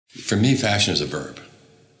For me, fashion is a verb.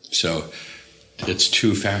 So it's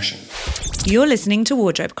to fashion. You're listening to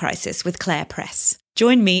Wardrobe Crisis with Claire Press.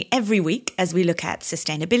 Join me every week as we look at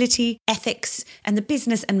sustainability, ethics, and the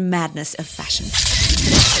business and madness of fashion.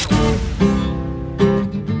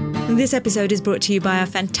 This episode is brought to you by our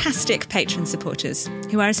fantastic patron supporters,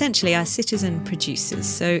 who are essentially our citizen producers.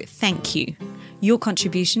 So thank you. Your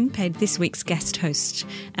contribution paid this week's guest host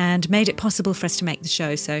and made it possible for us to make the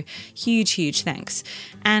show. So huge thanks.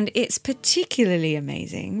 And it's particularly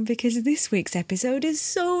amazing because this week's episode is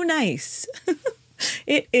so nice.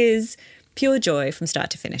 It is pure joy from start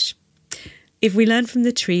to finish. If we learn from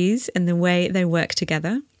the trees and the way they work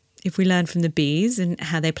together, if we learn from the bees and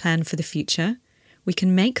how they plan for the future, we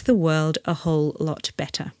can make the world a whole lot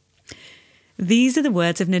better. These are the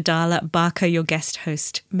words of Nadala Barker, your guest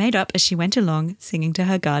host, made up as she went along singing to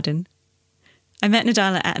her garden. I met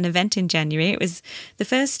Nadala at an event in January. It was the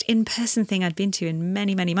first in-person thing I'd been to in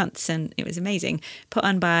many months, and it was amazing, put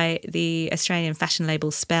on by the Australian fashion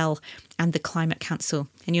label Spell and the Climate Council.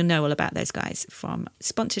 And you'll know all about those guys from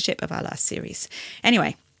sponsorship of our last series.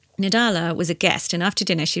 Anyway, Nadala was a guest, and after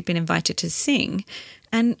dinner she'd been invited to sing.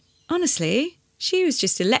 And honestly, she was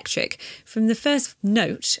just electric. From the first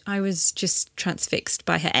note, I was just transfixed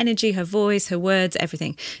by her energy, her voice, her words,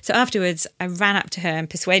 everything. So afterwards, I ran up to her and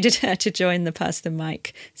persuaded her to join the Pass the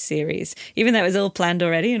Mic series. Even though it was all planned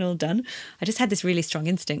already and all done, I just had this really strong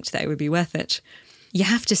instinct that it would be worth it. You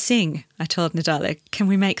have to sing, I told Nadala. Can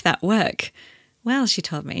we make that work? Well, she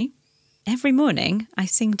told me, every morning I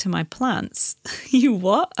sing to my plants. You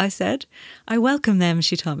what? I said. I welcome them,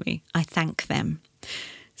 she told me. I thank them.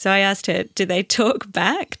 So I asked her, do they talk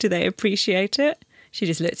back? Do they appreciate it? She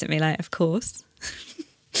just looked at me like, of course.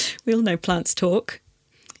 We all know plants talk.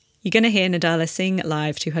 You're going to hear Nadala sing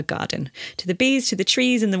live to her garden, to the bees, to the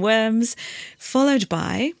trees and the worms, followed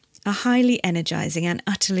by a highly energising and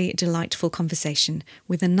utterly delightful conversation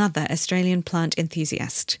with another Australian plant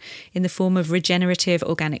enthusiast in the form of regenerative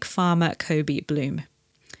organic farmer Kobe Bloom.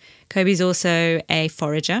 Kobe's also a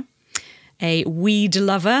forager, a weed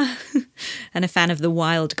lover, and a fan of the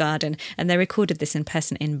wild garden, and they recorded this in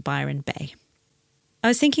person in Byron Bay. I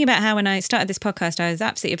was thinking about how when I started this podcast, I was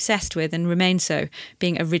absolutely obsessed with, and remain so,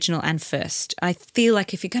 being original and first. I feel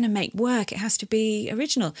like if you're going to make work, it has to be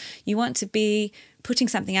original. You want to be putting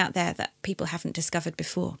something out there that people haven't discovered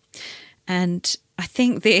before. And I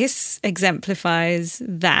think this exemplifies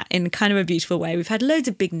that in kind of a beautiful way. We've had loads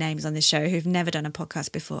of big names on this show who've never done a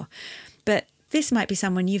podcast before, but this might be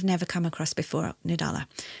someone you've never come across before, Nadala.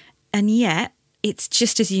 And yet, it's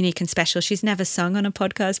just as unique and special. She's never sung on a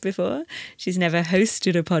podcast before. She's never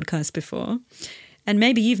hosted a podcast before. And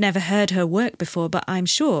maybe you've never heard her work before, but I'm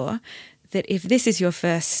sure that if this is your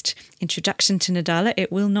first introduction to Nadala,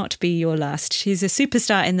 it will not be your last. She's a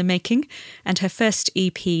superstar in the making, and her first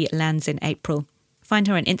EP lands in April. Find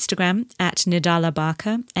her on Instagram at Nadala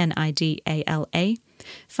Barker, Nidala.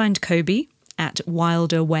 Find Kobe at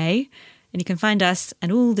Wilder Way. And you can find us and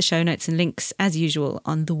all the show notes and links, as usual,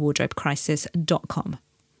 on thewardrobecrisis.com.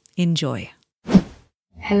 Enjoy.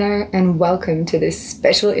 Hello and welcome to this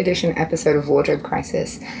special edition episode of Wardrobe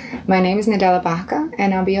Crisis. My name is Nadala Barker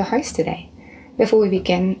and I'll be your host today. Before we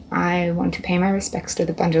begin, I want to pay my respects to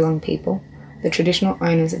the Bundjalung people, the traditional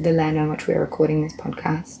owners of the land on which we are recording this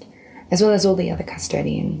podcast, as well as all the other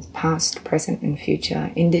custodians, past, present and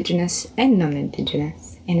future, Indigenous and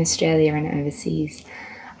non-Indigenous, in Australia and overseas.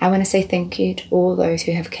 I want to say thank you to all those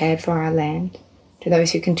who have cared for our land, to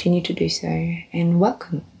those who continue to do so, and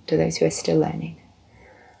welcome to those who are still learning.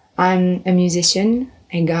 I'm a musician,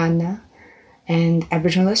 a gardener, and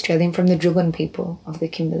Aboriginal Australian from the Djugun people of the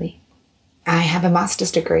Kimberley. I have a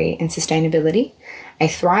master's degree in sustainability, a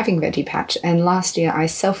thriving veggie patch, and last year I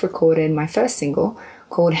self-recorded my first single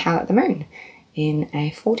called Howl at the Moon in a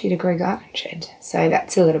 40-degree garden shed. So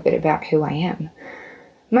that's a little bit about who I am.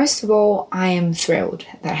 Most of all, I am thrilled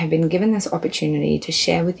that I have been given this opportunity to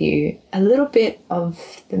share with you a little bit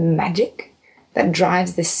of the magic that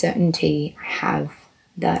drives this certainty I have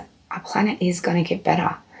that our planet is going to get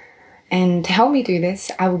better. And to help me do this,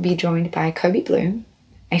 I will be joined by Kobe Bloom,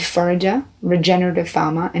 a forager, regenerative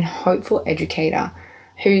farmer, and hopeful educator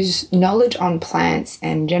whose knowledge on plants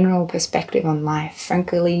and general perspective on life,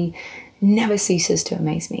 frankly, never ceases to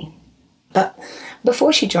amaze me. But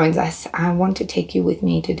before she joins us, I want to take you with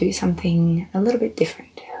me to do something a little bit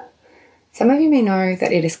different. Some of you may know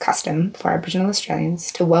that it is custom for Aboriginal Australians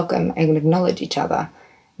to welcome and acknowledge each other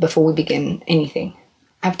before we begin anything.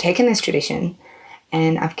 I've taken this tradition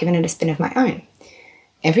and I've given it a spin of my own.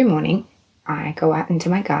 Every morning, I go out into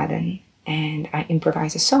my garden and I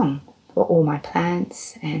improvise a song for all my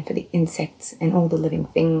plants and for the insects and all the living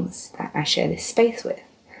things that I share this space with.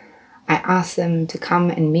 I ask them to come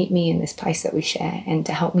and meet me in this place that we share and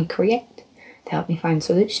to help me create, to help me find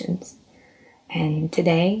solutions. And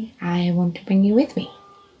today I want to bring you with me.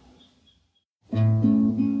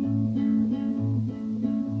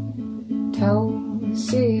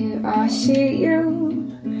 I see you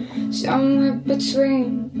somewhere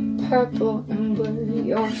between purple and blue.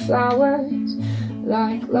 Your flowers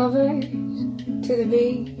like lovers to the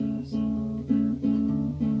bees,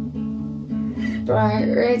 bright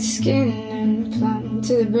red skin and plumb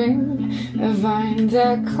to the brim, a vine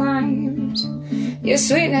that climbs your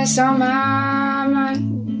sweetness on my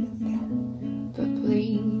mind. But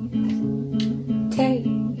please take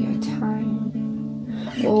your time.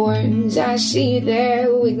 Worms I see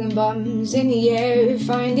there, wiggling bums in the air,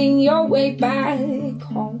 finding your way back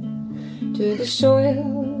home to the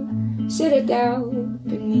soil, citadel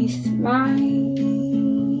beneath my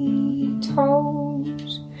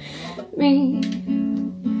toes. Me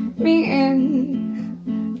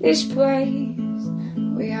in this place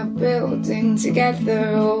we are building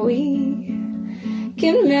together. We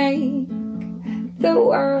can make the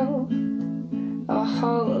world a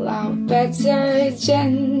whole lot better.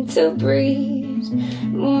 Gentle breeze,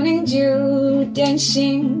 morning dew,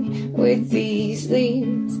 dancing with these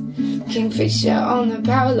leaves. Kingfisher on the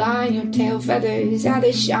power line, your tail feathers out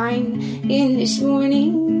of shine in this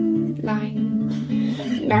morning light.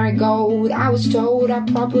 Marigold, I was told I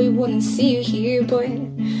probably wouldn't see you here, but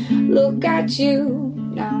look at you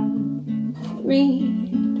now. Me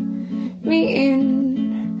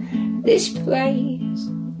in this place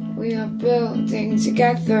we are building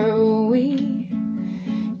together. We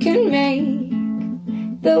can make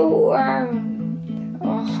the world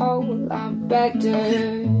a whole lot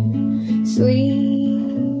better.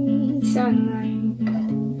 Sweet sunlight,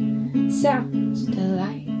 sounds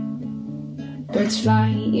delight, birds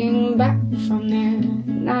flying back from their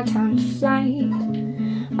nighttime flight.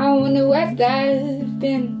 I wonder where they've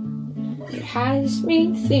been. It has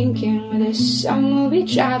me thinking where the sun will be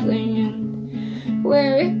traveling and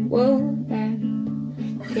where it will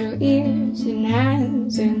end. Through ears and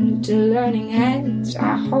hands and to learning heads,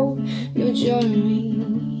 I hope you'll join me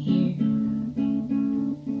here.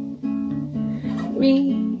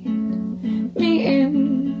 Me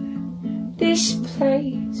in this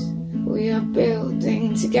place we are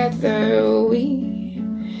building together. We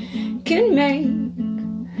can make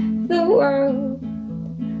the world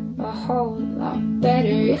a whole lot better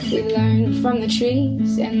if we learn from the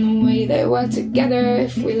trees and the way they work together.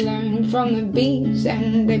 If we learn from the bees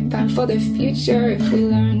and they plan for the future. If we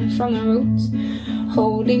learn from the roots,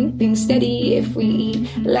 holding things steady. If we eat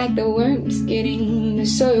like the worms, getting the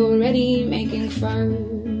soil ready, making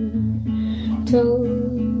fertile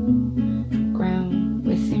ground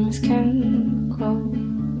where things can grow.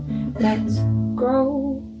 Let's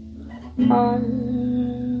grow our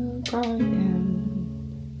garden.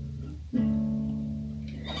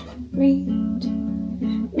 Meet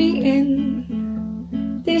me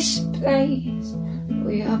in this place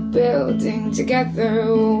we are building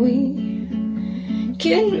together. We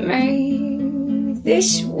can make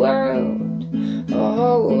this world a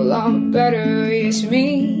whole lot better. Yes,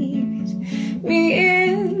 me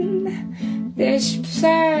in this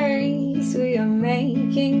place we are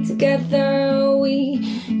making together. We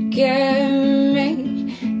can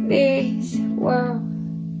make this world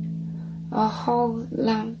a whole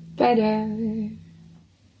lot better.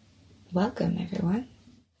 Welcome, everyone.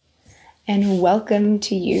 And welcome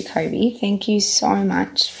to you, Kobe. Thank you so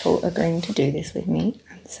much for agreeing to do this with me.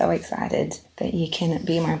 I'm so excited that you can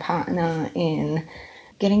be my partner in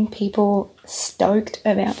getting people stoked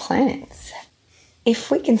about plants.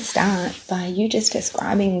 If we can start by you just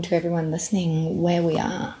describing to everyone listening where we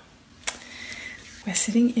are. We're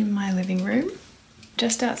sitting in my living room,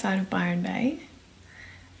 just outside of Byron Bay.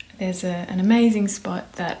 There's an amazing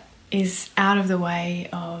spot that is out of the way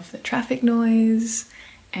of the traffic noise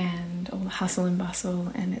and all the hustle and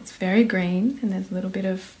bustle, and it's very green, and there's a little bit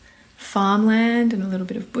of farmland and a little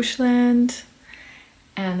bit of bushland,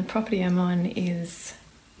 and the property I'm on is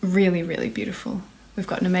really, really beautiful. We've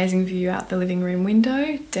got an amazing view out the living room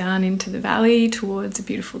window down into the valley towards a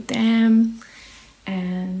beautiful dam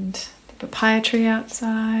and the papaya tree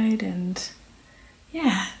outside, and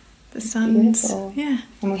yeah, the sun's beautiful. Yeah.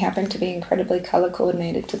 And we happen to be incredibly colour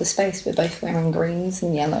coordinated to the space. We're both wearing greens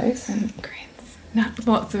and yellows. And greens. Not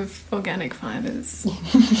lots of organic fibres.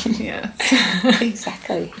 Yeah.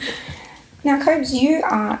 Exactly. Now, Cobes, you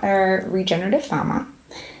are a regenerative farmer.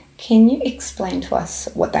 Can you explain to us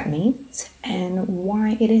what that means and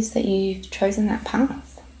why it is that you've chosen that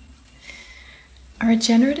path? A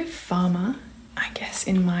regenerative farmer, I guess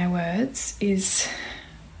in my words, is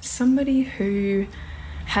somebody who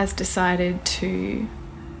has decided to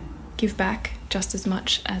give back just as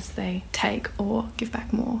much as they take, or give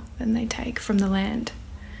back more than they take from the land,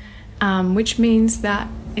 which means that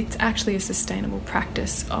it's actually a sustainable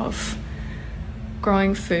practice of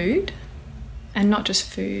growing food, and not just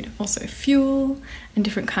food, also fuel and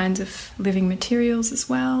different kinds of living materials as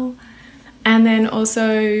well. And then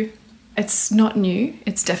also, it's not new,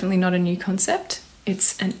 it's definitely not a new concept,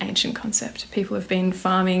 it's an ancient concept. People have been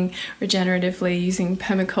farming regeneratively using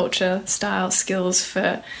permaculture style skills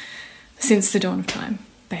since the dawn of time,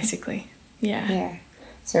 basically. Yeah.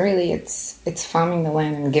 So really it's farming the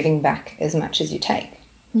land and giving back as much as you take.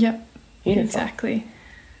 Yep. Beautiful. Exactly.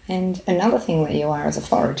 And another thing that you are is a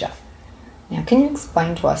forager. Now, can you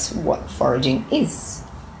explain to us what foraging is?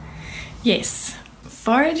 Yes.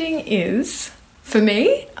 Foraging is, for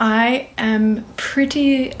me, I am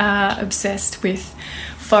pretty obsessed with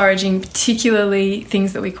foraging, particularly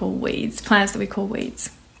things that we call weeds, plants that we call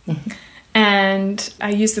weeds. Mm-hmm. And I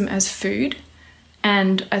use them as food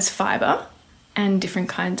and as fibre and different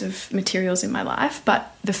kinds of materials in my life.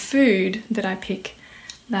 But the food that I pick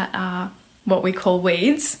that are what we call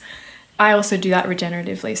weeds, I also do that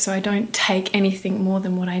regeneratively. So I don't take anything more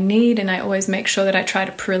than what I need, and I always make sure that I try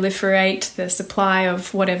to proliferate the supply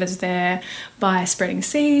of whatever's there by spreading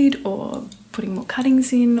seed or putting more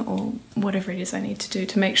cuttings in or whatever it is I need to do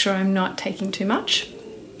to make sure I'm not taking too much.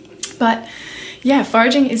 But yeah,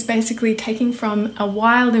 foraging is basically taking from a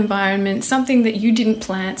wild environment, something that you didn't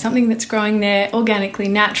plant, something that's growing there organically,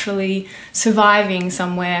 naturally, surviving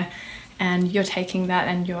somewhere, and you're taking that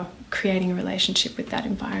and you're creating a relationship with that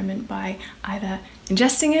environment by either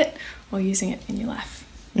ingesting it or using it in your life.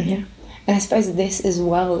 Mm-hmm. Yeah. And I suppose this as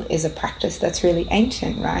well is a practice that's really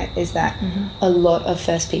ancient, right? Is that a lot of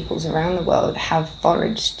First Peoples around the world have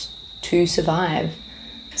foraged to survive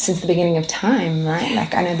since the beginning of time, right?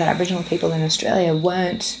 Like, I know that Aboriginal people in Australia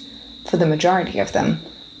weren't, for the majority of them,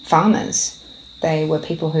 farmers. They were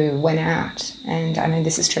people who went out, and I know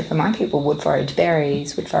this is true for my people, would forage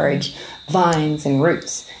berries, would forage vines and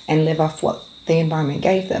roots and live off what the environment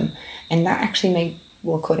gave them. And that actually made,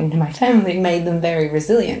 well, according to my family, made them very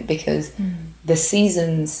resilient because the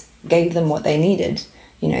seasons gave them what they needed.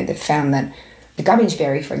 You know, they found that the gubbage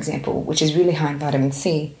berry, for example, which is really high in vitamin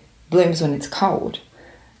C, blooms when it's cold.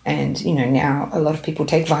 And, you know, now a lot of people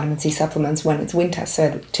take vitamin C supplements when it's winter,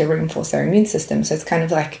 so to reinforce their immune system. So it's kind of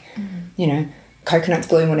like, you know, coconuts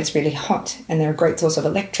bloom when it's really hot, and they're a great source of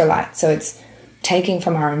electrolyte. So it's taking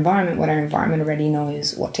from our environment what our environment already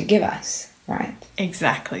knows what to give us, right?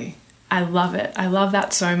 Exactly. I love it. I love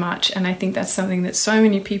that so much. And I think that's something that so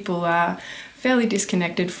many people are fairly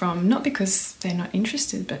disconnected from, not because they're not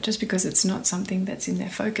interested, but just because it's not something that's in their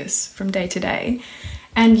focus from day to day.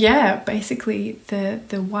 And yeah, basically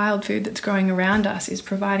the wild food that's growing around us is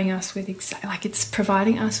providing us with it's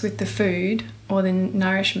providing us with the food or the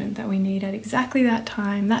nourishment that we need at exactly that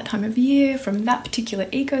time of year from that particular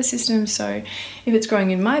ecosystem. So if it's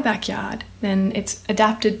growing in my backyard, then it's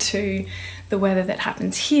adapted to the weather that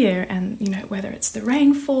happens here, and you know, whether it's the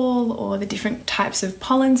rainfall or the different types of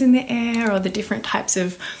pollens in the air or the different types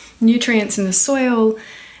of nutrients in the soil,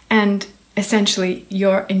 and essentially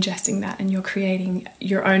you're ingesting that and you're creating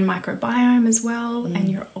your own microbiome as well, and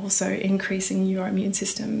you're also increasing your immune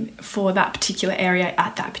system for that particular area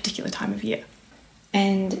at that particular time of year.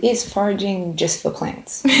 And is foraging just for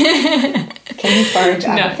plants? Can you forage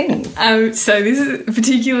other things? So this is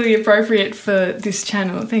particularly appropriate for this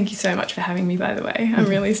channel. Thank you so much for having me, by the way. I'm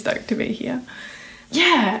really stoked to be here.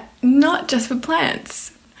 Yeah, not just for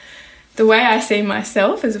plants. The way I see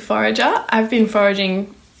myself as a forager, I've been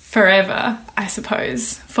foraging forever, I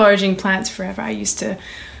suppose. Foraging plants forever. I used to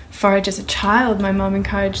forage as a child. My mum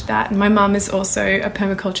encouraged that. And my mum is also a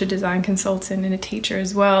permaculture design consultant and a teacher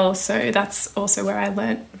as well. So that's also where I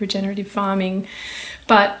learnt regenerative farming.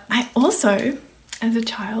 But I also, as a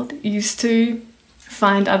child, used to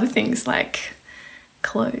find other things like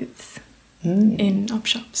clothes in op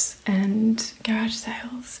shops and garage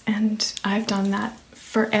sales. And I've done that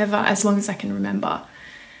forever, as long as I can remember.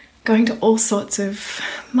 Going to all sorts of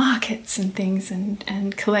markets and things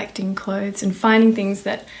and collecting clothes and finding things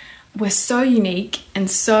that were so unique and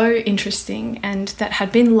so interesting and that had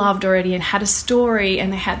been loved already and had a story,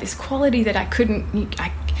 and they had this quality that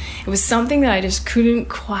it was something that I just couldn't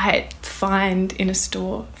quite find in a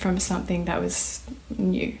store from something that was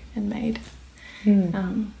new and made.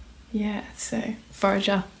 So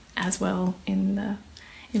forager as well in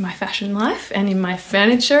my fashion life, and in my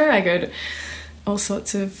furniture. I go to all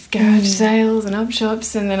sorts of garage sales and op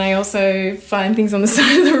shops, and then I also find things on the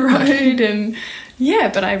side of the road, and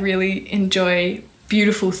but I really enjoy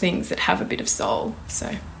beautiful things that have a bit of soul.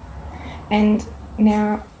 So And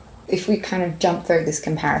now, if we kind of jump through this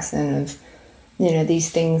comparison of, you know, these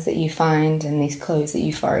things that you find and these clothes that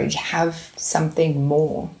you forage have something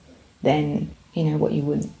more than, you know, what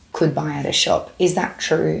you could buy at a shop. Is that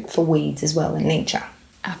true for weeds as well in nature?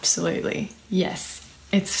 Absolutely. Yes,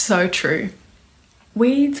 it's so true.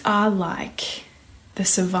 Weeds are like the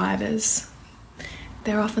survivors.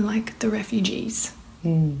 They're often like the refugees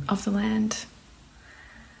of the land.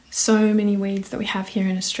 So many weeds that we have here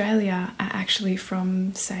in Australia are actually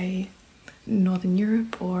from, say, Northern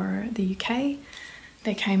Europe or the UK.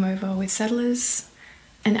 They came over with settlers.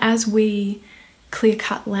 And as we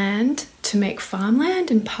clear-cut land to make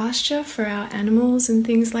farmland and pasture for our animals and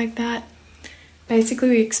things like that, basically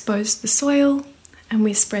we exposed the soil and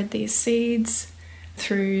we spread these seeds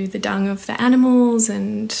through the dung of the animals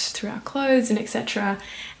and through our clothes and etc.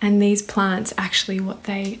 And these plants, actually what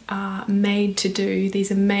they are made to do, these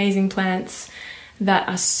amazing plants that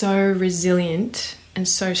are so resilient and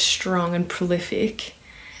so strong and prolific,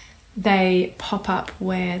 they pop up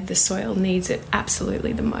where the soil needs it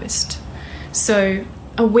absolutely the most. So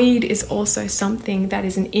a weed is also something that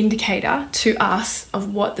is an indicator to us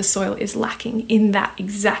of what the soil is lacking in that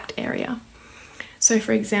exact area. So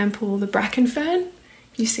for example, the bracken fern,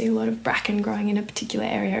 you see a lot of bracken growing in a particular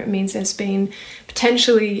area, it means there's been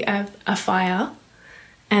potentially a fire,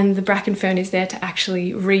 and the bracken fern is there to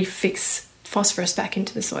actually refix phosphorus back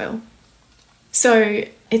into the soil. So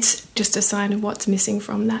it's just a sign of what's missing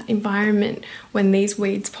from that environment when these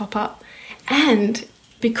weeds pop up. And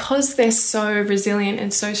because they're so resilient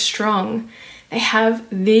and so strong, they have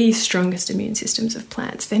the strongest immune systems of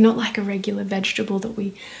plants. They're not like a regular vegetable that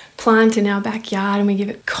we plant in our backyard and we give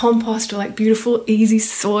it compost or like beautiful, easy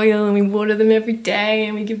soil and we water them every day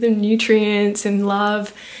and we give them nutrients and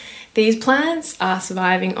love. These plants are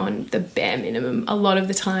surviving on the bare minimum. A lot of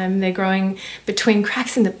the time they're growing between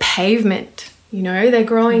cracks in the pavement, you know, they're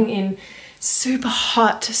growing in super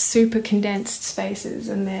hot, super condensed spaces,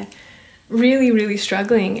 and they're really, really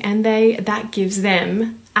struggling, and that gives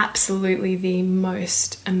them absolutely the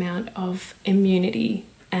most amount of immunity.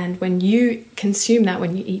 And when you consume that,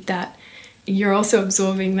 when you eat that, you're also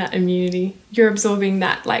absorbing that immunity. You're absorbing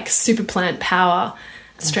that like super plant power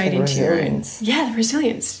straight into your own. Yeah, the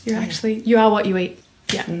resilience. You are what you eat.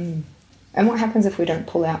 Yeah. And what happens if we don't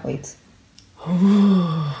pull out weeds?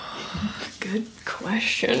 Ooh, good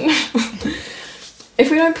question. If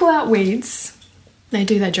we don't pull out weeds, they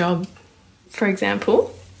do their job. For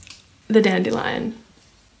example, the dandelion.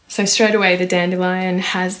 So straight away, the dandelion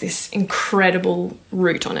has this incredible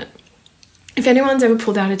root on it. If anyone's ever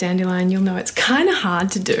pulled out a dandelion, you'll know it's kind of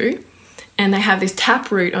hard to do. And they have this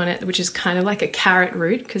tap root on it, which is kind of like a carrot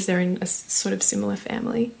root because they're in a sort of similar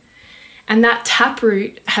family. And that tap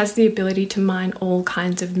root has the ability to mine all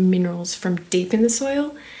kinds of minerals from deep in the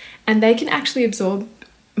soil. And they can actually absorb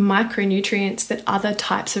micronutrients that other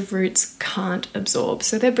types of roots can't absorb.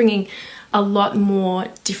 So they're bringing a lot more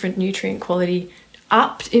different nutrient quality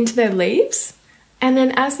up into their leaves, and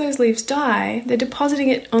then as those leaves die, they're depositing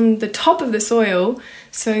it on the top of the soil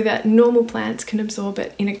so that normal plants can absorb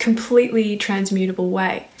it in a completely transmutable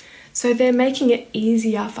way. So they're making it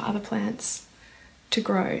easier for other plants to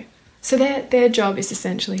grow. So their job is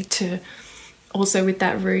essentially to also with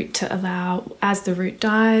that root to allow, as the root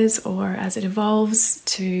dies or as it evolves,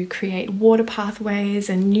 to create water pathways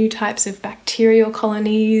and new types of bacterial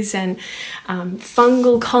colonies and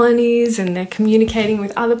fungal colonies, and they're communicating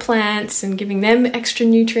with other plants and giving them extra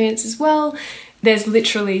nutrients as well. There's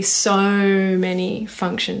literally so many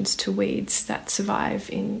functions to weeds that survive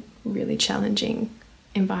in really challenging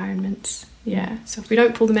environments. Yeah, so if we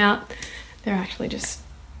don't pull them out, they're actually just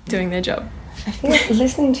doing their job. I feel like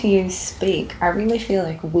listening to you speak, I really feel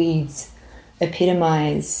like weeds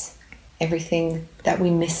epitomise everything that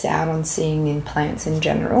we miss out on seeing in plants in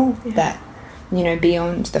general. Yeah. That, you know,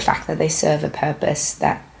 beyond the fact that they serve a purpose,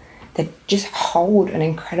 that just hold an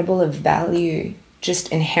incredible value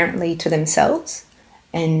just inherently to themselves.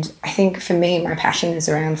 And I think for me, my passion is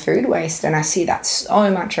around food waste, and I see that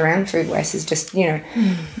so much around food waste is just, you know,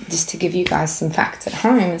 just to give you guys some facts at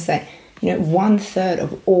home, is that, you know, 1/3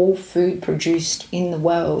 of all food produced in the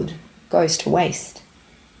world goes to waste.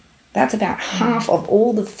 That's about half of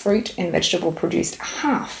all the fruit and vegetable produced.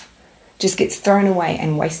 Half just gets thrown away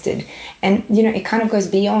and wasted. And, you know, it kind of goes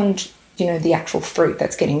beyond, you know, the actual fruit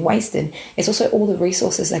that's getting wasted. It's also all the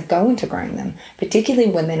resources that go into growing them,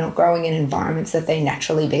 particularly when they're not growing in environments that they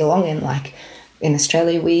naturally belong in. Like in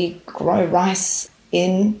Australia, we grow rice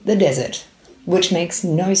in the desert, which makes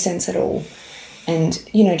no sense at all. And,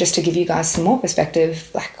 you know, just to give you guys some more perspective,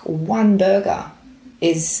 like one burger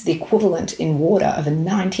is the equivalent in water of a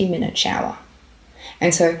 90-minute shower.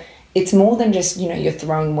 And so it's more than just, you know, you're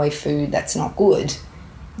throwing away food that's not good.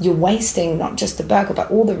 You're wasting not just the burger, but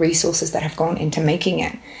all the resources that have gone into making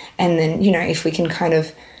it. And then, you know, if we can kind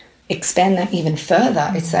of expand that even further,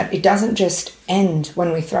 it's that it doesn't just end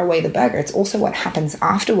when we throw away the burger. It's also what happens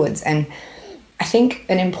afterwards. And I think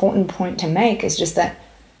an important point to make is just that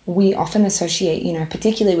we often associate, you know,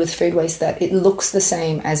 particularly with food waste, that it looks the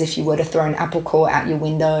same as if you were to throw an apple core out your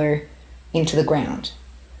window into the ground.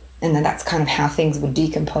 And then that's kind of how things would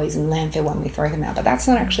decompose in landfill when we throw them out. But that's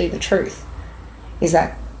not actually the truth. Is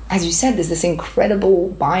that, as you said, there's this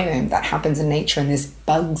incredible biome that happens in nature, and there's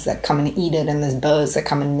bugs that come and eat it, and there's birds that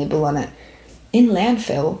come and nibble on it. In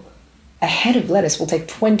landfill, a head of lettuce will take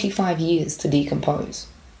 25 years to decompose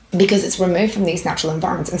because it's removed from these natural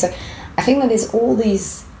environments. And so I think that there's all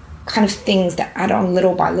these kind of things that add on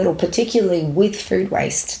little by little, particularly with food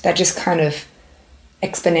waste, that just kind of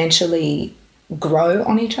exponentially grow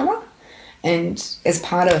on each other. And as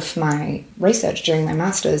part of my research during my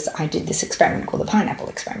master's, I did this experiment called the pineapple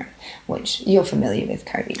experiment, which you're familiar with,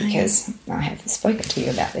 Cody, because I have spoken to you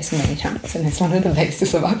about this many times, and it's one of the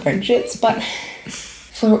basis of our friendships. But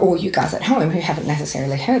for all you guys at home who haven't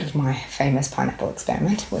necessarily heard of my famous pineapple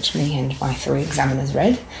experiment, which me and my 3 examiners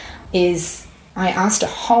read, is I asked a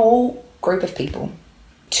whole group of people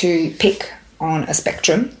to pick on a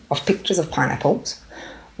spectrum of pictures of pineapples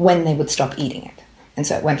when they would stop eating it. And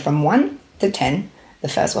so it went from 1 to 10. The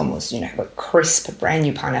first one was, you know, a crisp, brand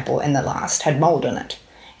new pineapple, and the last had mold on it.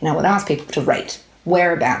 And I would ask people to rate,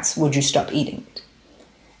 whereabouts would you stop eating it?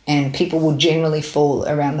 And people would generally fall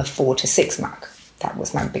around the 4 to 6 mark. That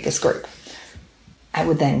was my biggest group. I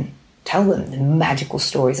would then tell them the magical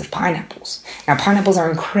stories of pineapples. Now, pineapples are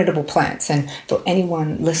incredible plants, and for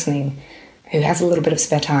anyone listening who has a little bit of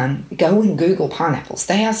spare time, go and Google pineapples.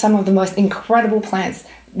 They are some of the most incredible plants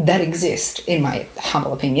that exist, in my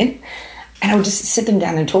humble opinion. And I would just sit them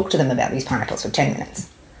down and talk to them about these pineapples for 10 minutes.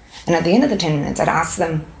 And at the end of the 10 minutes, I'd ask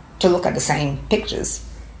them to look at the same pictures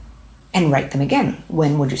and rate them again.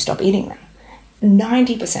 When would you stop eating them?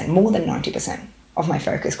 90%, more than 90% of my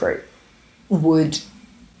focus group would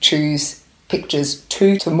choose pictures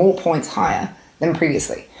 2 to more points higher than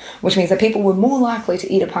previously, which means that people were more likely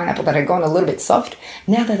to eat a pineapple that had gone a little bit soft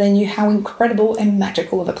now that they knew how incredible and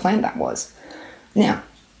magical of a plant that was. Now,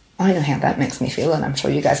 I know how that makes me feel, and I'm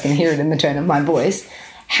sure you guys can hear it in the tone of my voice.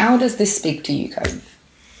 How does this speak to you, Cody?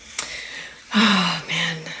 Oh,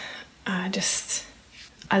 man.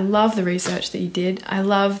 I love the research that you did. I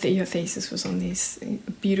love that your thesis was on these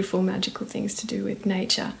beautiful, magical things to do with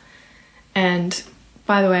nature. And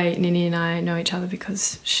by the way, Nini and I know each other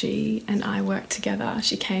because she and I worked together.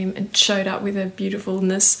 She came and showed up with her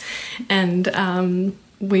beautifulness, and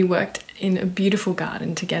we worked in a beautiful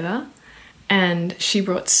garden together. And she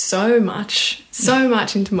brought so much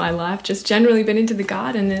into my life, just generally been into the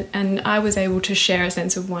garden, and I was able to share a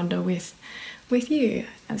sense of wonder with you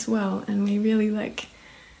as well. And we really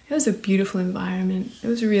it was a beautiful environment. It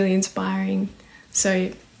was really inspiring.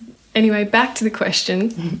 So anyway, back to the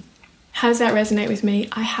question. How does that resonate with me?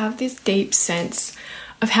 I have this deep sense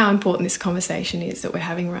of how important this conversation is that we're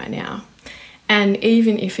having right now. And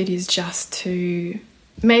even if it is just to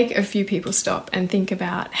make a few people stop and think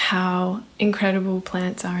about how incredible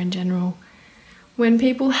plants are in general, when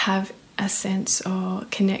people have a sense or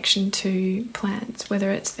connection to plants,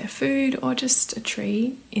 whether it's their food or just a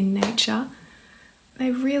tree in nature,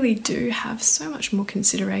 they really do have so much more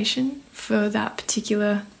consideration for that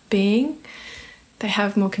particular being. They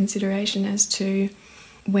have more consideration as to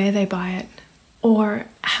where they buy it, or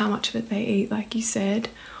how much of it they eat, like you said,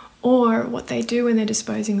 or what they do when they're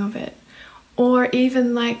disposing of it, or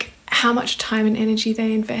even how much time and energy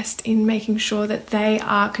they invest in making sure that they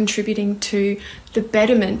are contributing to the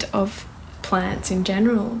betterment of plants in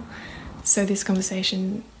general. So this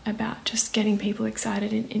conversation about just getting people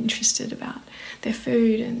excited and interested about their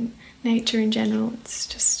food and nature in general, it's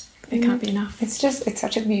just, there can't be enough. It's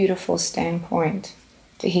such a beautiful standpoint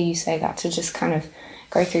to hear you say that, to just kind of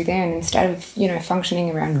go through there, and instead of, functioning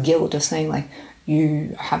around guilt of saying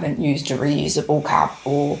you haven't used a reusable cup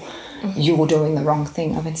or you're doing the wrong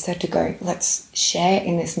thing, of instead to go, let's share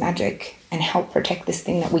in this magic and help protect this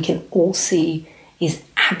thing that we can all see is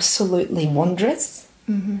absolutely wondrous.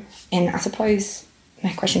 Mm-hmm. And I suppose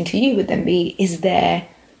my question to you would then be, is there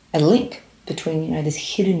a link between,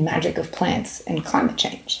 this hidden magic of plants and climate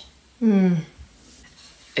change?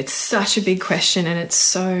 It's such a big question, and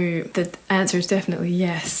the answer is definitely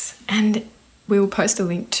yes. And we will post a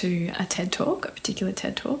link to a TED Talk, a particular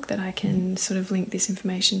TED Talk that I can sort of link this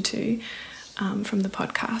information to from the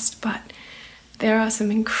podcast. But there are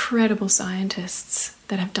some incredible scientists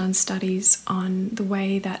that have done studies on the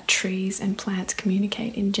way that trees and plants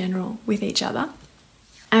communicate in general with each other.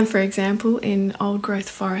 And for example, in old growth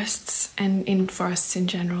forests and in forests in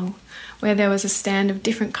general, where there was a stand of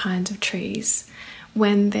different kinds of trees,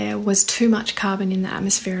 when there was too much carbon in the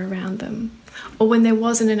atmosphere around them, or when there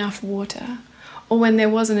wasn't enough water, or when there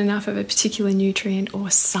wasn't enough of a particular nutrient or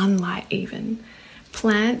sunlight even,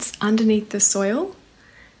 plants underneath the soil,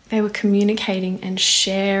 they were communicating and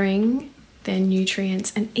sharing their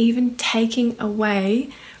nutrients and even taking away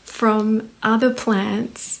from other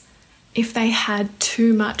plants if they had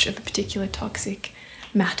too much of a particular toxic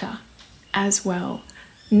matter as well.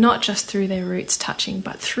 Not just through their roots touching,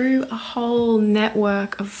 but through a whole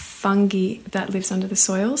network of fungi that lives under the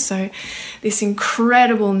soil. So this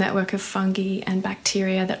incredible network of fungi and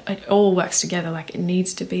bacteria that it all works together, like it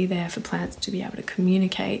needs to be there for plants to be able to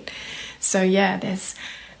communicate. So yeah,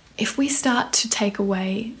 if we start to take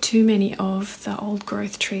away too many of the old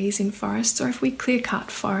growth trees in forests, or if we clear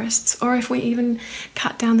cut forests, or if we even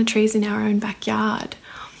cut down the trees in our own backyard,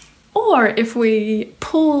 or if we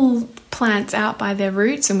pull plants out by their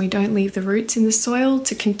roots and we don't leave the roots in the soil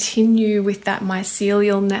to continue with that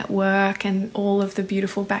mycelial network and all of the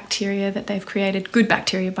beautiful bacteria that they've created, good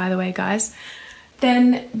bacteria by the way guys,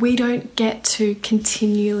 then we don't get to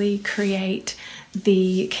continually create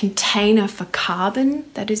the container for carbon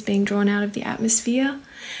that is being drawn out of the atmosphere.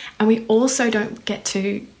 And we also don't get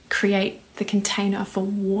to create the container for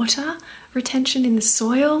water retention in the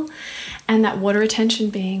soil, and that water retention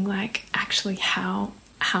being like actually how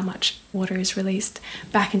much water is released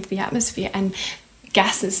back into the atmosphere, and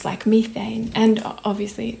gases like methane and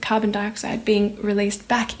obviously carbon dioxide being released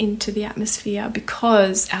back into the atmosphere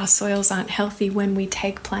because our soils aren't healthy when we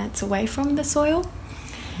take plants away from the soil.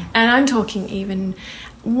 And I'm talking even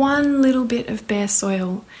one little bit of bare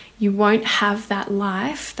soil, you won't have that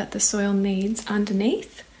life that the soil needs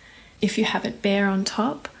underneath if you have it bare on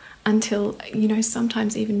top until,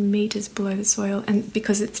 sometimes even meters below the soil, and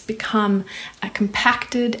because it's become a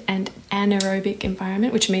compacted and anaerobic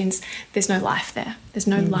environment, which means there's no life there. There's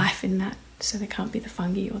no life in that, so there can't be the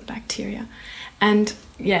fungi or the bacteria. And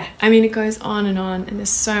yeah, it goes on, and there's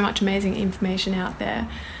so much amazing information out there.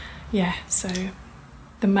 Yeah, so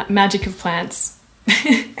the magic of plants.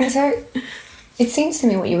 And so it seems to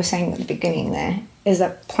me what you were saying at the beginning there is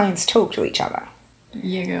that plants talk to each other.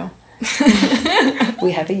 Yeah, girl.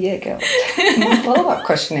 We have a yeah girl. My follow-up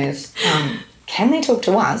question is, can they talk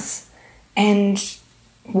to us, and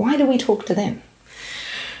why do we talk to them?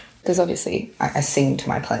 Because obviously I sing to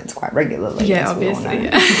my plants quite regularly. Yeah, obviously.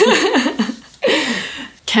 Yeah.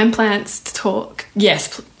 Can plants talk?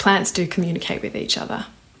 Yes, plants do communicate with each other,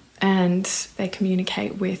 and they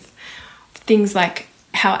communicate with things like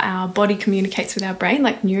how our body communicates with our brain,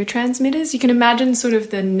 like neurotransmitters. You can imagine sort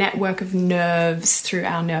of the network of nerves through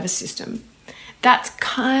our nervous system. That's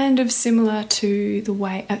kind of similar to the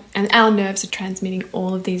way, and our nerves are transmitting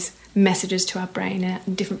all of these messages to our brain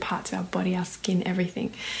and different parts of our body, our skin,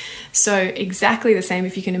 everything. So exactly the same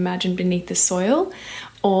if you can imagine beneath the soil,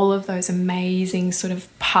 all of those amazing sort of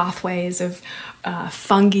pathways of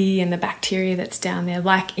fungi and the bacteria that's down there,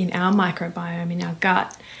 like in our microbiome, in our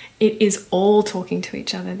gut. It is all talking to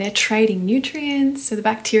each other. They're trading nutrients. So the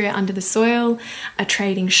bacteria under the soil are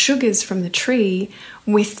trading sugars from the tree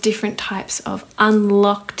with different types of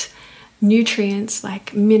unlocked nutrients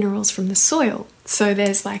like minerals from the soil. So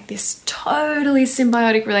there's like this totally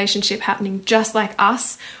symbiotic relationship happening just like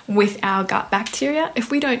us with our gut bacteria.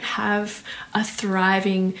 If we don't have a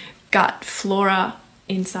thriving gut flora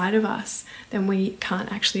inside of us, then we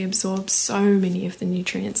can't actually absorb so many of the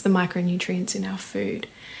nutrients, the micronutrients in our food.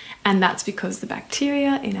 And that's because the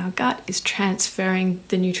bacteria in our gut is transferring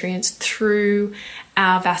the nutrients through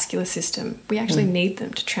our vascular system. We actually need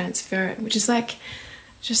them to transfer it, which is like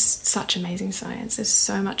just such amazing science. There's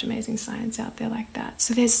so much amazing science out there like that.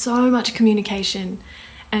 So there's so much communication,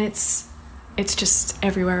 and it's just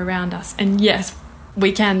everywhere around us. And yes,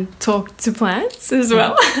 we can talk to plants as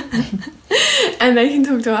well. And they can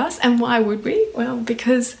talk to us. And why would we? Well,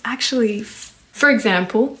 because actually, for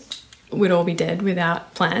example, we'd all be dead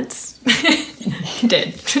without plants.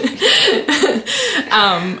 Dead.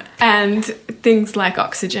 And things like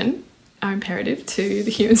oxygen are imperative to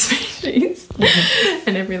the human species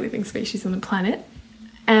and every living species on the planet.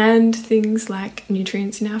 And things like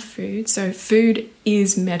nutrients in our food. So food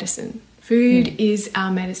is medicine. Food is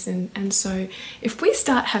our medicine. And so if we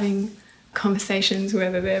start having conversations,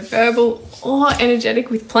 whether they're verbal or energetic,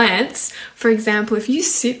 with plants, for example, if you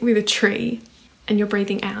sit with a tree and you're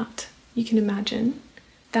breathing out, you can imagine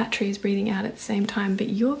that tree is breathing out at the same time, but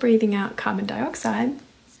you're breathing out carbon dioxide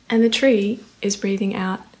And the tree is breathing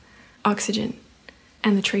out oxygen.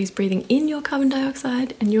 And the tree is breathing in your carbon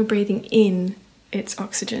dioxide and you're breathing in its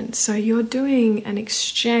oxygen. So you're doing an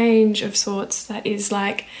exchange of sorts that is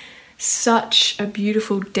like such a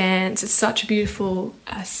beautiful dance. It's such a beautiful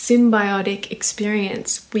symbiotic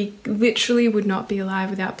experience. We literally would not be alive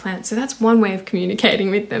without plants. So that's one way of communicating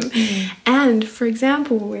with them. And for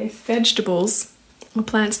example, with vegetables or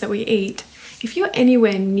plants that we eat, if you're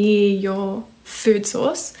anywhere near your food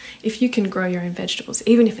source, if you can grow your own vegetables,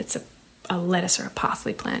 even if it's a lettuce or a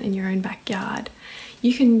parsley plant in your own backyard,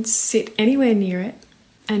 you can sit anywhere near it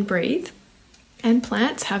and breathe. And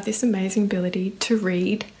plants have this amazing ability to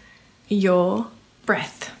read your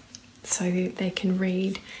breath. So they can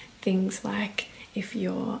read things like if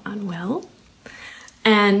you're unwell,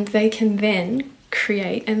 and they can then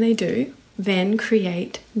create, and they do, then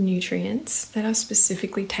create nutrients that are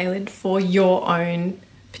specifically tailored for your own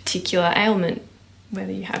particular ailment,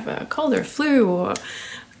 whether you have a cold or a flu or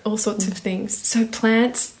all sorts of things. So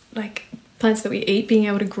plants that we eat, being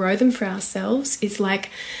able to grow them for ourselves is like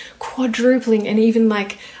quadrupling, and even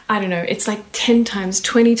like, I don't know, it's like 10 times,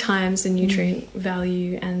 20 times the nutrient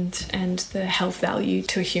value and the health value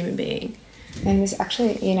to a human being. And there's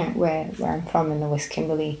actually, where I'm from in the West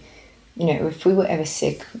Kimberley, if we were ever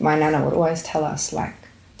sick, my nana would always tell us like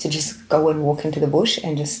to just go and walk into the bush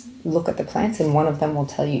and just look at the plants, and one of them will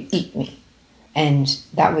tell you, eat me. And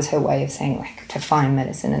that was her way of saying like to find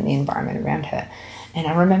medicine in the environment around her. And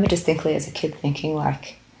I remember distinctly as a kid thinking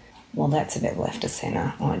like, well, that's a bit left of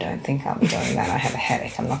centre. I don't think I'll be doing that. I have a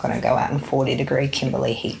headache. I'm not going to go out in 40-degree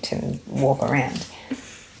Kimberley heat and walk around.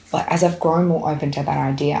 But as I've grown more open to that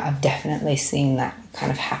idea, I've definitely seen that kind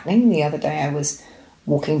of happening. The other day I was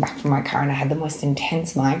walking back from my car and I had the most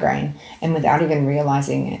intense migraine, and without even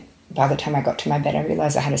realising it, by the time I got to my bed, I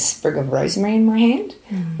realised I had a sprig of rosemary in my hand,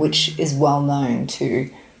 which is well known to,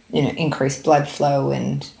 increase blood flow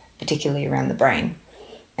and particularly around the brain.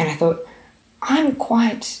 And I thought, I'm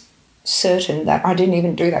quite certain that I didn't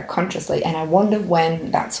even do that consciously, and I wonder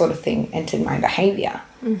when that sort of thing entered my behaviour.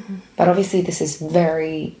 But obviously this is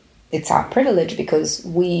it's our privilege because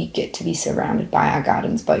we get to be surrounded by our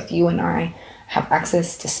gardens. Both you and I have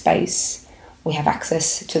access to space. We have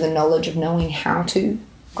access to the knowledge of knowing how to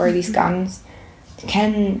grow these gardens.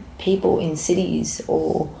 Can people in cities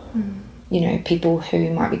or people who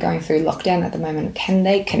might be going through lockdown at the moment, can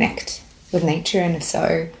they connect with nature? And if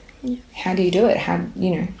so, how do you do it?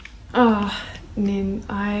 Oh, Nin,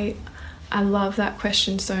 I love that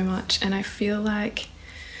question so much, and I feel like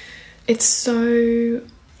it's so,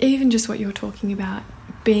 even just what you're talking about,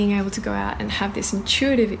 being able to go out and have this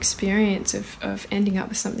intuitive experience of ending up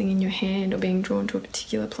with something in your hand or being drawn to a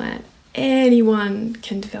particular plant. Anyone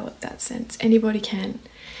can develop that sense. Anybody can.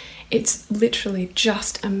 It's literally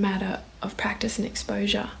just a matter of practice and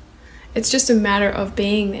exposure. It's just a matter of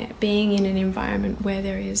being there, being in an environment where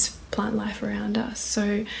there is plant life around us.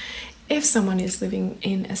 So if someone is living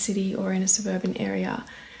in a city or in a suburban area,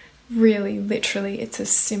 really, literally, it's as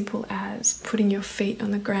simple as putting your feet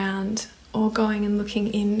on the ground or going and looking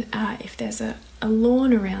in if there's a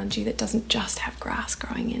lawn around you that doesn't just have grass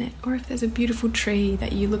growing in it, or if there's a beautiful tree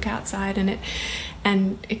that you look outside and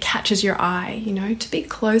it catches your eye. To be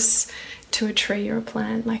close to a tree or a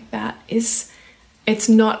plant like that it's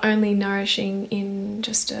not only nourishing in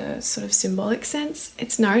just a sort of symbolic sense,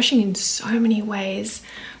 it's nourishing in so many ways.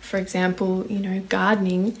 For example,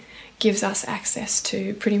 gardening gives us access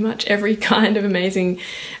to pretty much every kind of amazing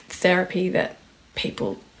therapy that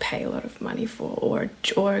people pay a lot of money for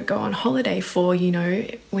or go on holiday for.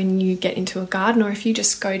 When you get into a garden, or if you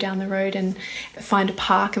just go down the road and find a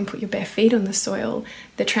park and put your bare feet on the soil,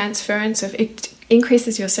 the transference of it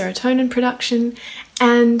increases your serotonin production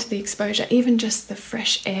and the exposure, even just the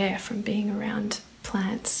fresh air from being around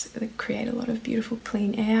plants that create a lot of beautiful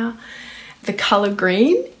clean air. The colour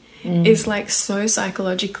green is like so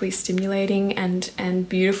psychologically stimulating and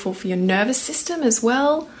beautiful for your nervous system as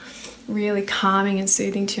well, really calming and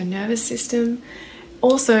soothing to your nervous system.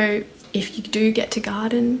 Also, if you do get to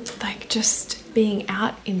garden, like just being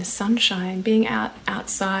out in the sunshine, being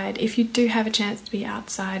outside, if you do have a chance to be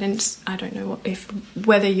outside, and just, I don't know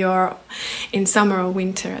whether you're in summer or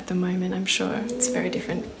winter at the moment, I'm sure it's very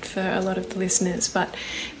different for a lot of the listeners, but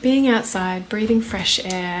being outside, breathing fresh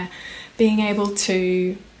air, being able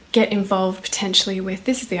to get involved potentially with,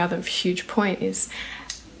 this is the other huge point, is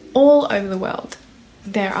all over the world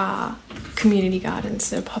there are community gardens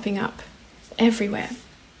that are popping up everywhere.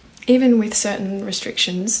 Even with certain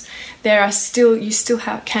restrictions, you still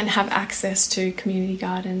can have access to community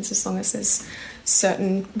gardens as long as there's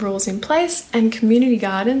certain rules in place. And community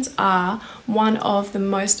gardens are one of the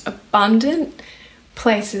most abundant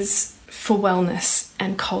places for wellness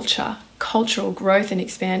and cultural growth and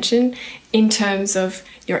expansion in terms of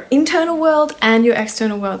your internal world and your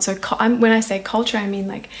external world. So when I say culture, I mean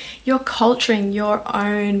like you're culturing your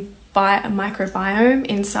own microbiome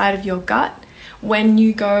inside of your gut. When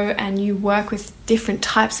you go and you work with different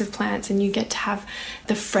types of plants and you get to have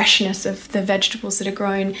the freshness of the vegetables that are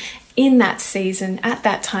grown in that season, at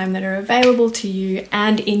that time, that are available to you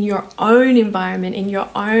and in your own environment, in your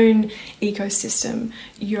own ecosystem,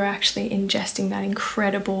 you're actually ingesting that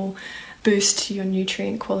incredible boost to your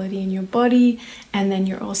nutrient quality in your body. And then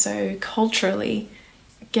you're also culturally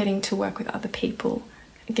getting to work with other people,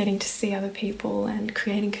 getting to see other people and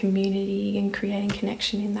creating community and creating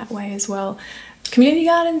connection in that way as well. Community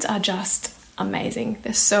gardens are just amazing.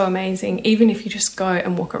 They're so amazing. Even if you just go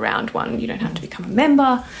and walk around one, you don't have to become a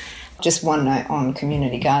member. Just one note on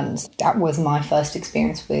community gardens. That was my first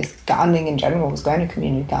experience with gardening in general, was going to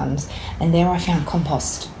community gardens. And there I found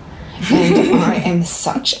compost. And I am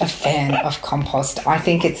such a fan of compost. I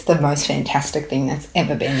think it's the most fantastic thing that's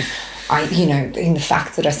ever been. In the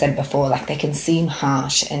facts that I said before, like they can seem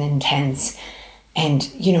harsh and intense. And,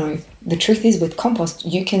 the truth is with compost,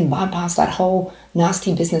 you can bypass that whole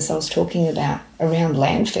nasty business I was talking about around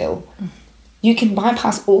landfill. You can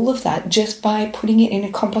bypass all of that just by putting it in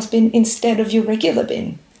a compost bin instead of your regular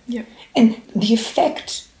bin. Yep. And the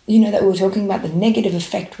effect, that we were talking about, the negative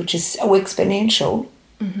effect, which is so exponential,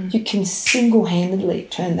 you can single-handedly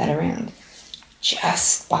turn that around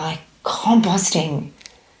just by composting.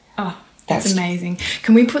 Oh, that's amazing.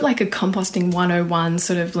 Can we put like a composting 101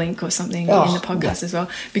 sort of link or something in the podcast as well?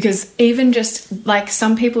 Because even just like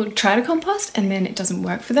some people try to compost and then it doesn't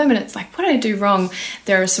work for them and it's like, what did I do wrong?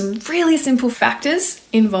 There are some really simple factors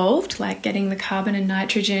involved, like getting the carbon and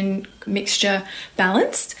nitrogen mixture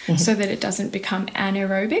balanced so that it doesn't become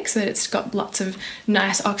anaerobic, so that it's got lots of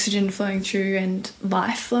nice oxygen flowing through and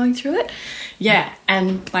life flowing through it. Yeah,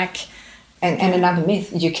 and like... And another myth,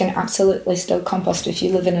 you can absolutely still compost if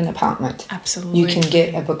you live in an apartment. Absolutely. You can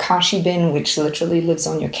get a bokashi bin, which literally lives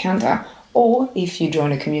on your counter, or if you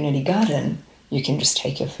join a community garden, you can just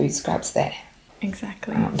take your food scraps there.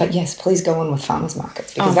 Exactly. But yes, please go on with farmers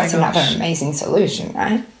markets, because that's another amazing solution,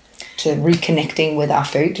 right? To reconnecting with our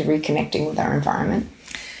food, to reconnecting with our environment.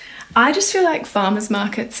 I just feel like farmers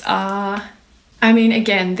markets are,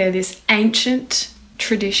 again, they're this ancient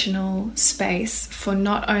traditional space for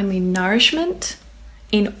not only nourishment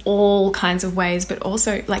in all kinds of ways, but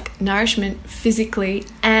also like nourishment physically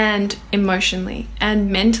and emotionally and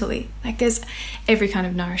mentally. Like there's every kind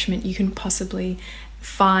of nourishment you can possibly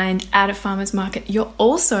find at a farmer's market. You're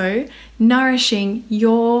also nourishing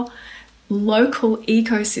your local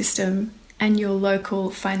ecosystem and your local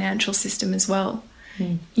financial system as well.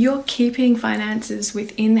 You're keeping finances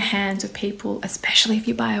within the hands of people, especially if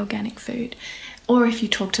you buy organic food. Or if you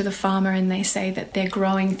talk to the farmer and they say that they're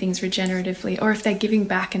growing things regeneratively, or if they're giving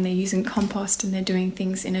back and they're using compost and they're doing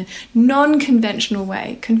things in a non-conventional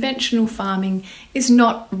way. Conventional farming is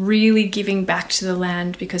not really giving back to the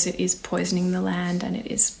land because it is poisoning the land and it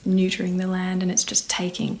is neutering the land and it's just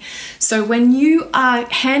taking. So when you are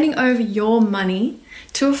handing over your money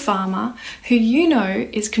to a farmer who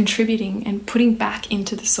is contributing and putting back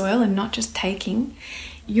into the soil and not just taking,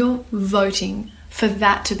 you're voting for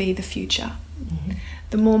that to be the future.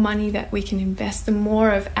 The more money that we can invest, the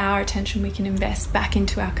more of our attention we can invest back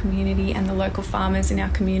into our community and the local farmers in our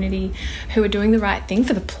community who are doing the right thing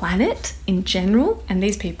for the planet in general. And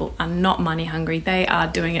these people are not money hungry. They are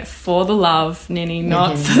doing it for the love, Nini,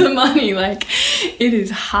 not for the money. Like, it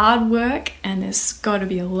is hard work and there's got to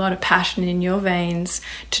be a lot of passion in your veins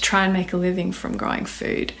to try and make a living from growing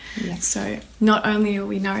food. Yes. So not only are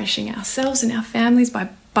we nourishing ourselves and our families by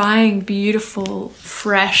buying beautiful,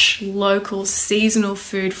 fresh, local, seasonal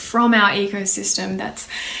food from our ecosystem that's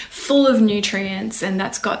full of nutrients and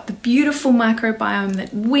that's got the beautiful microbiome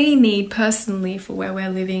that we need personally for where we're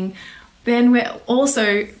living, then we're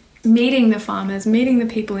also meeting the farmers, meeting the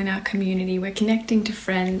people in our community, we're connecting to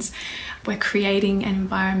friends, we're creating an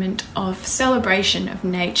environment of celebration of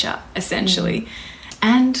nature, essentially.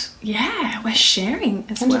 And yeah, we're sharing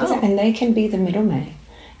as 100%. Well. And they can be the middleman.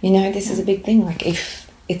 This is a big thing. Like if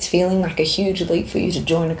it's feeling like a huge leap for you to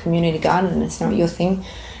join a community garden and it's not your thing,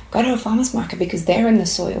 go to a farmer's market because they're in the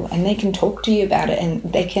soil and they can talk to you about it and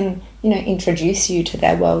they can, introduce you to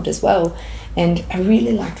their world as well. And I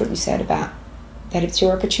really liked what you said about that it's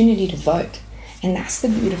your opportunity to vote. And that's the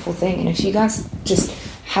beautiful thing. And if you guys just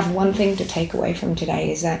have one thing to take away from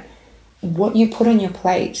today is that what you put on your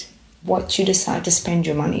plate, what you decide to spend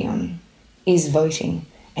your money on is voting.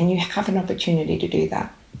 And you have an opportunity to do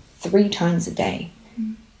that 3 times a day.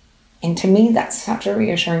 And to me, that's such a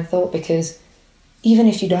reassuring thought because even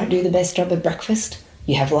if you don't do the best job at breakfast,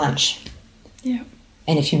 you have lunch. Yeah.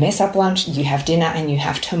 And if you mess up lunch, you have dinner and you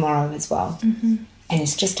have tomorrow as well. Mm-hmm. And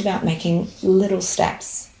it's just about making little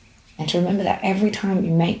steps. And to remember that every time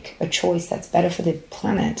you make a choice that's better for the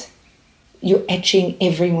planet, you're edging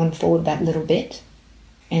everyone forward that little bit.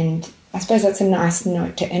 And I suppose that's a nice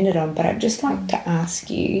note to end it on. But I'd just like to ask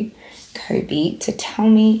you, Kobe, to tell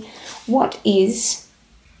me, what is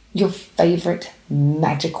your favourite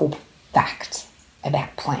magical fact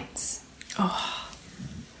about plants?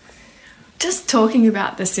 Just talking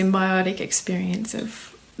about the symbiotic experience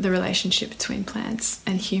of the relationship between plants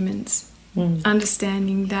and humans,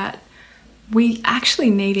 understanding that we actually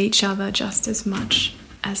need each other just as much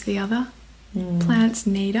as the other. Plants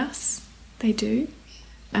need us, they do,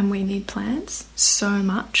 and we need plants so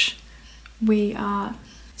much. We are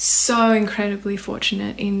so incredibly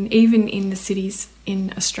fortunate, even in the cities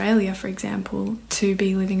in Australia, for example, to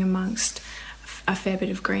be living amongst a fair bit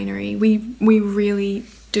of greenery. We really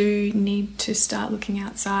do need to start looking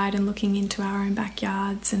outside and looking into our own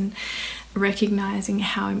backyards and recognizing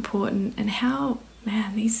how important and how,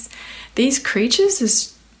 man, these creatures,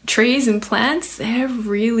 as trees and plants, they're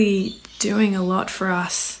really doing a lot for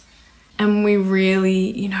us. And we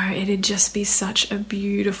really, it'd just be such a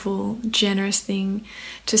beautiful, generous thing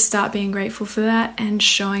to start being grateful for that and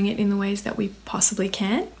showing it in the ways that we possibly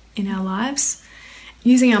can in our lives.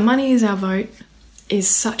 Using our money as our vote is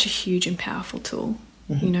such a huge and powerful tool.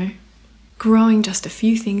 Growing just a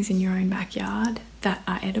few things in your own backyard that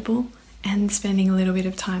are edible and spending a little bit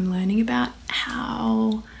of time learning about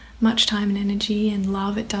how much time and energy and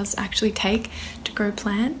love it does actually take to grow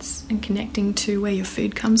plants and connecting to where your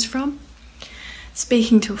food comes from.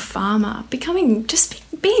 Speaking to a farmer,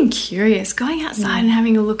 being curious, going outside and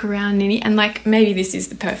having a look around, and like maybe this is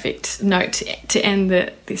the perfect note to end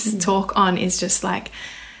this talk on, is just like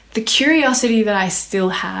the curiosity that I still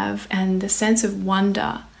have and the sense of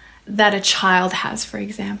wonder that a child has, for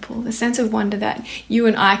example, the sense of wonder that you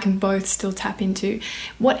and I can both still tap into.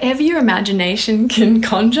 Whatever your imagination can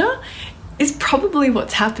conjure is probably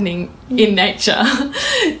what's happening in nature.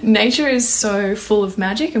 Nature is so full of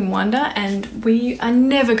magic and wonder, and we are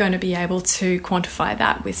never going to be able to quantify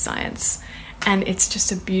that with science. And it's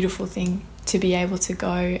just a beautiful thing to be able to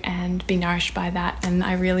go and be nourished by that. And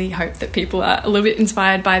I really hope that people are a little bit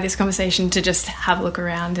inspired by this conversation to just have a look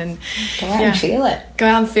around and go out and feel it. Go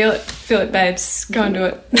out and feel it, babes. Go and do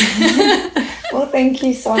it. Well, thank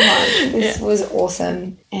you so much. This was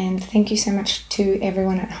awesome. And thank you so much to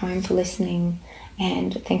everyone at home for listening.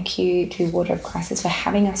 And thank you to Wardrobe Crisis for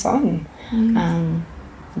having us on.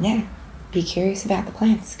 Be curious about the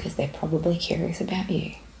plants because they're probably curious about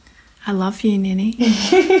you. I love you, Ninny.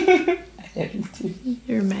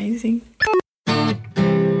 You're amazing.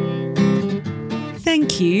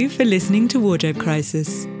 Thank you for listening to Wardrobe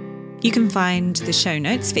Crisis. You can find the show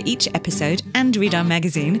notes for each episode and read our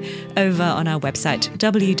magazine over on our website,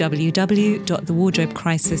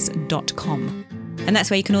 www.thewardrobecrisis.com. And that's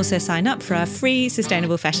where you can also sign up for our free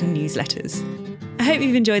sustainable fashion newsletters. I hope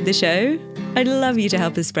you've enjoyed the show. I'd love you to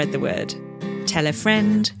help us spread the word. Tell a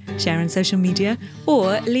friend, share on social media,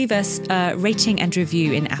 or leave us a rating and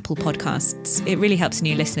review in Apple Podcasts. It really helps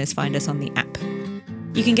new listeners find us on the app.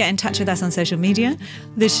 You can get in touch with us on social media.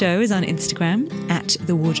 The show is on Instagram at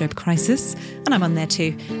The Wardrobe Crisis, and I'm on there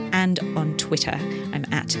too, and on Twitter. I'm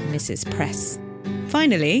at Mrs. Press.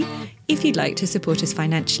 Finally, if you'd like to support us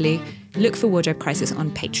financially, look for Wardrobe Crisis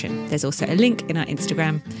on Patreon. There's also a link in our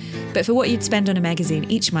Instagram. But for what you'd spend on a magazine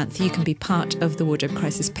each month, you can be part of the Wardrobe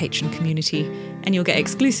Crisis Patreon community, and you'll get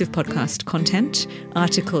exclusive podcast content,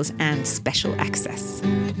 articles, and special access.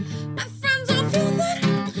 My friends all feel that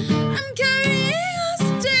I'm carrying a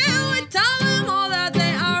still. We tell them all that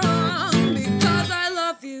they are wrong because I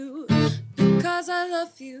love you, because I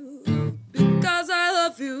love you, because I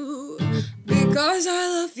love you, because I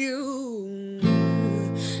love you,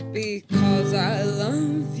 because I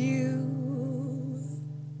love you.